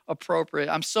us appropriate.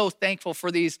 I'm so thankful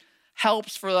for these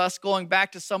helps for us going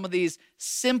back to some of these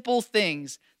simple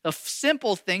things. The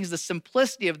simple things, the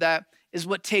simplicity of that is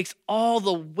what takes all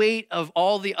the weight of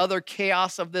all the other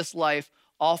chaos of this life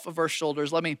off of our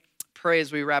shoulders. Let me pray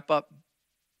as we wrap up.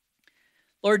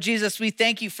 Lord Jesus, we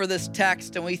thank you for this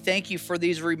text and we thank you for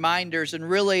these reminders and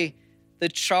really the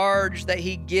charge that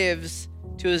he gives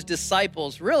to his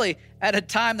disciples. Really, at a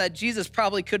time that Jesus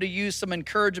probably could have used some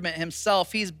encouragement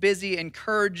himself, he's busy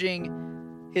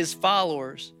encouraging his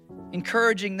followers,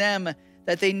 encouraging them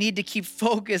that they need to keep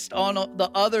focused on the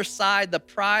other side, the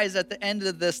prize at the end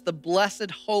of this, the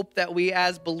blessed hope that we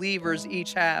as believers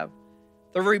each have.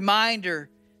 The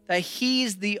reminder that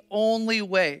he's the only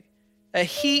way, that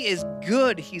he is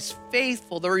good, he's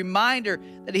faithful. The reminder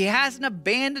that he hasn't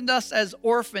abandoned us as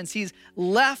orphans. He's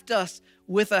left us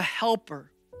with a helper.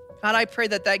 God, I pray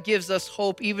that that gives us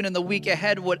hope even in the week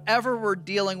ahead, whatever we're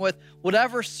dealing with,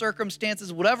 whatever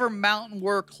circumstances, whatever mountain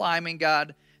we're climbing,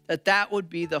 God, that would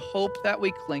be the hope that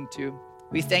we cling to.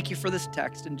 We thank you for this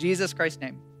text. In Jesus Christ's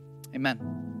name, amen.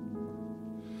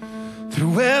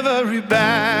 Through every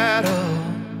battle,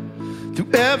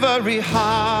 through every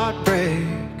heartbreak,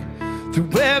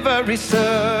 through every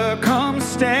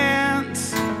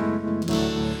circumstance,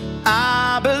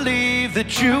 I believe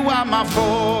that you are my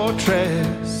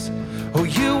fortress. Oh,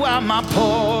 you are my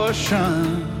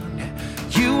portion.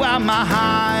 You are my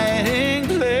hiding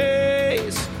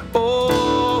place.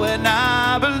 Oh, and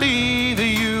I believe that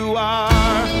you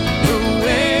are the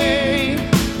way,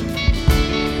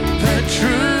 the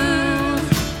truth,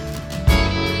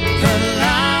 the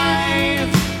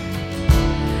life.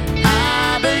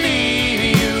 I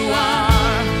believe you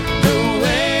are the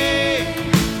way,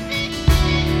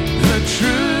 the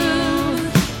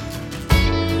truth,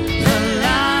 the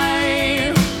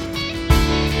life.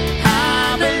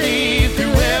 I believe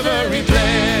through every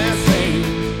blessing,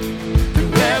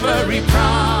 through every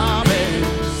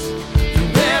promise,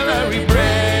 through every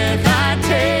breath I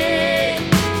take.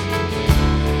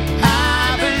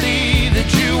 I believe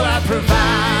that you are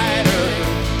provider,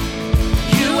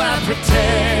 you are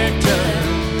protector,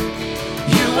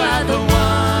 you are the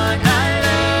one I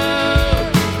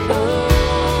love.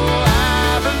 Oh,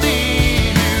 I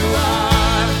believe you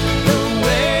are the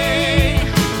way,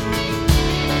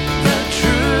 the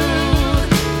truth,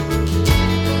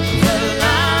 the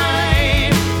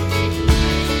life.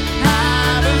 I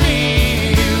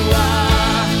believe you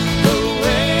are the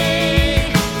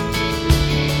way,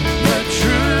 the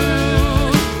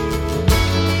truth,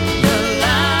 the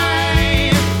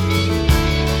life.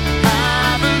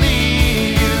 I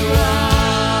believe you are.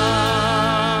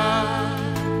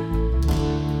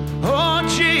 Oh,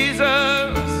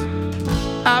 Jesus,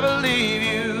 I believe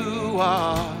you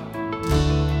are.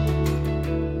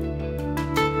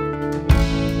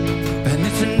 And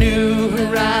it's a new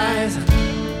horizon,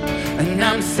 and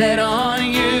I'm set on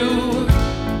you.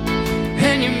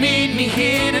 And you meet me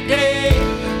here today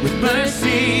with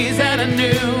mercies that I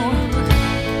knew.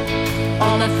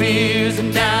 All my fears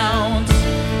and doubts,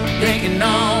 they can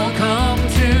all come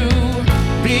true,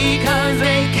 because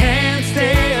they can't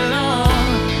stay long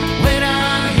when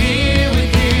I'm here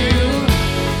with you.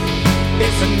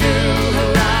 It's a new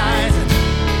horizon,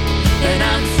 and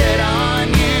I'm set on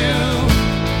you.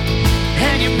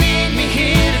 And you meet me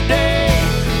here today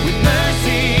with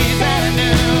mercies that I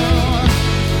knew.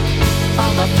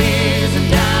 All my fears and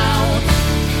doubts,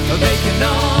 they can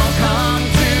all come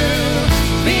true,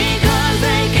 because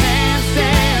they can't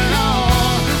stay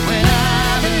long when I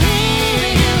believe.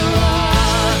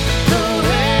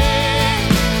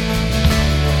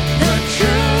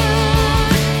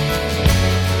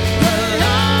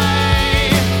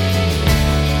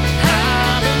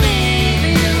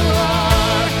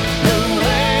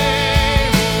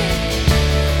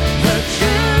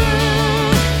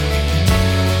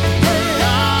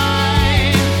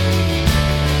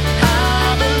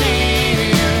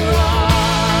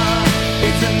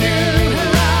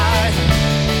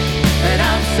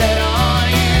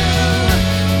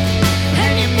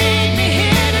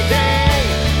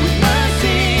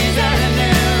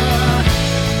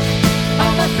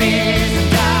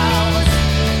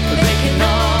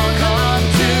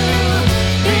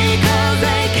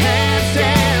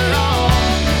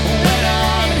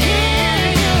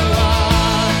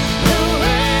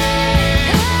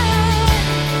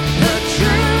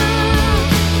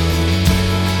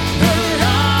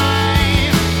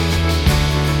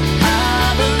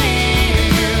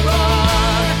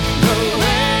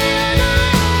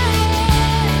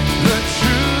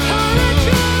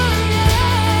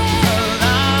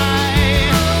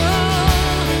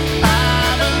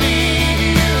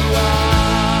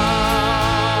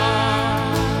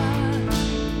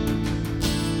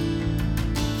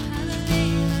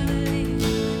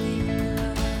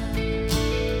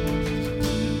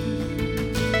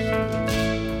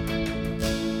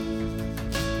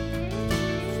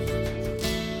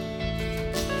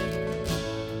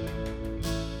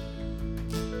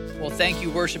 thank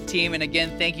you, worship team. And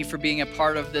again, thank you for being a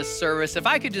part of this service. If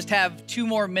I could just have 2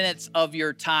 more minutes of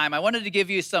your time, I wanted to give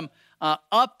you some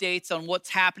updates on what's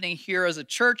happening here as a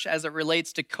church as it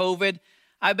relates to COVID.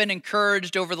 I've been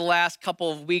encouraged over the last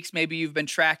couple of weeks, maybe you've been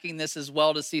tracking this as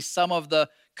well, to see some of the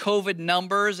COVID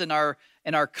numbers in our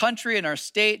country, in our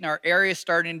state, in our area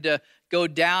starting to go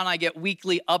down. I get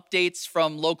weekly updates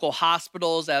from local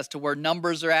hospitals as to where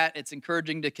numbers are at. It's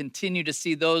encouraging to continue to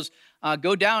see those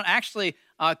go down actually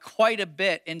quite a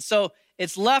bit. And so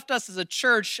it's left us as a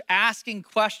church asking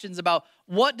questions about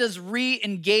what does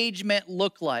re-engagement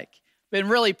look like? Been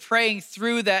really praying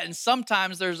through that, and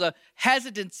sometimes there's a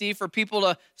hesitancy for people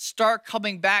to start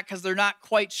coming back because they're not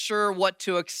quite sure what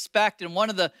to expect. And one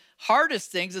of the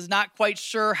hardest things is not quite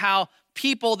sure how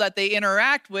people that they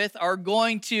interact with are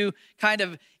going to kind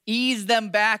of ease them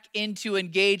back into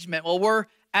engagement. Well, we're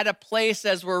at a place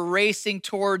as we're racing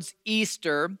towards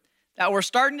Easter that we're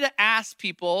starting to ask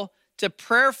people to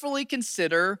prayerfully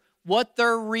consider what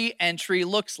their re-entry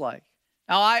looks like.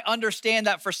 Now, I understand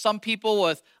that for some people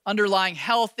with underlying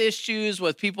health issues,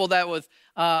 with people that with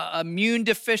immune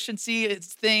deficiency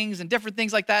things and different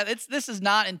things like that, this is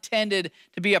not intended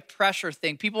to be a pressure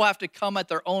thing. People have to come at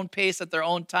their own pace, at their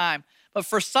own time. But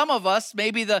for some of us,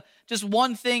 maybe just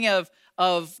one thing of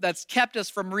that's kept us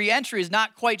from re-entry is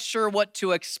not quite sure what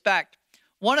to expect.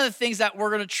 One of the things that we're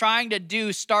going to trying to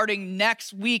do starting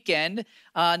next weekend,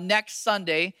 next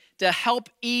Sunday, to help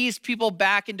ease people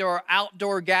back into our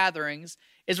outdoor gatherings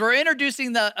is we're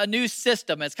introducing a new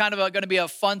system. It's kind of going to be a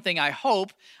fun thing, I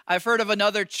hope. I've heard of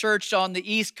another church on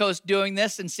the East Coast doing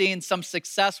this and seeing some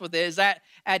success with it. Is that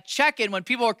at check-in, when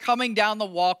people are coming down the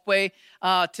walkway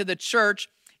to the church,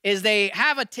 is we're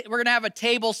going to have a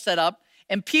table set up,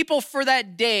 and people for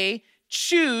that day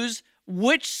choose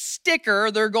which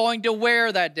sticker they're going to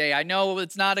wear that day. I know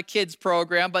it's not a kids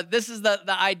program, but this is the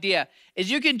idea, is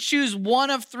you can choose one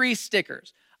of 3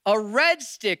 stickers. A red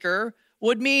sticker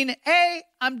would mean, hey,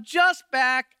 I'm just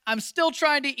back. I'm still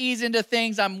trying to ease into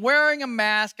things. I'm wearing a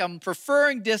mask. I'm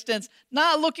preferring distance,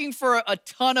 not looking for a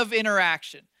ton of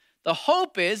interaction. The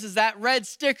hope is that red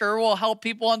sticker will help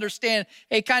people understand,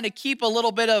 hey, kind of keep a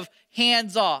little bit of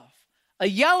hands off. A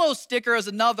yellow sticker is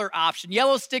another option.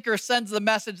 Yellow sticker sends the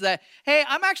message that, hey,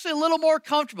 I'm actually a little more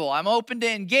comfortable. I'm open to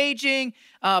engaging,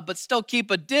 but still keep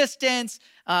a distance,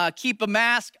 keep a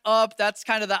mask up. That's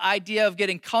kind of the idea of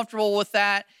getting comfortable with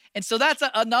that. And so that's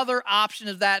another option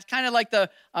of that. It's kind of like the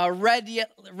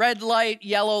red light,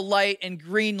 yellow light, and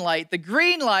green light. The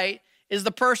green light is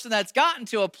the person that's gotten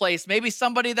to a place, maybe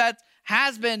somebody that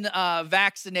has been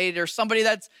vaccinated, or somebody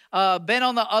that's been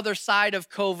on the other side of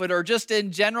COVID, or just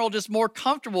in general, just more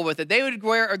comfortable with it. They would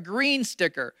wear a green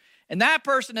sticker. And that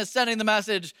person is sending the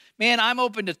message, man, I'm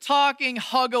open to talking,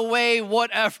 hug away,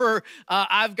 whatever.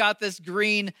 I've got this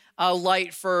green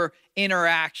light for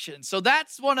interaction. So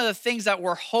that's one of the things that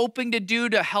we're hoping to do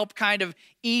to help kind of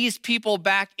ease people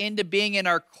back into being in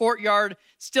our courtyard,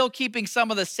 still keeping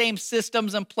some of the same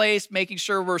systems in place, making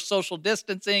sure we're social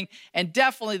distancing. And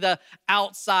definitely the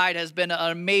outside has been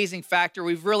an amazing factor.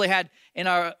 We've really had, in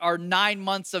our 9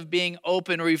 months of being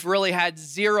open, we've really had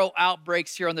 0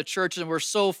 outbreaks here on the church, and we're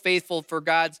so faithful for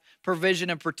God's provision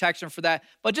and protection for that.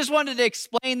 But just wanted to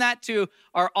explain that to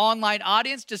our online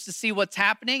audience, just to see what's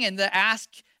happening, and to ask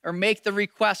or make the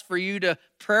request for you to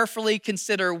prayerfully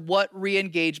consider what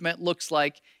re-engagement looks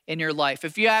like in your life.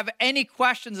 If you have any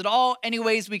questions at all, any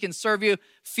ways we can serve you,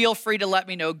 feel free to let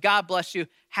me know. God bless you.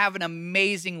 Have an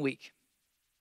amazing week.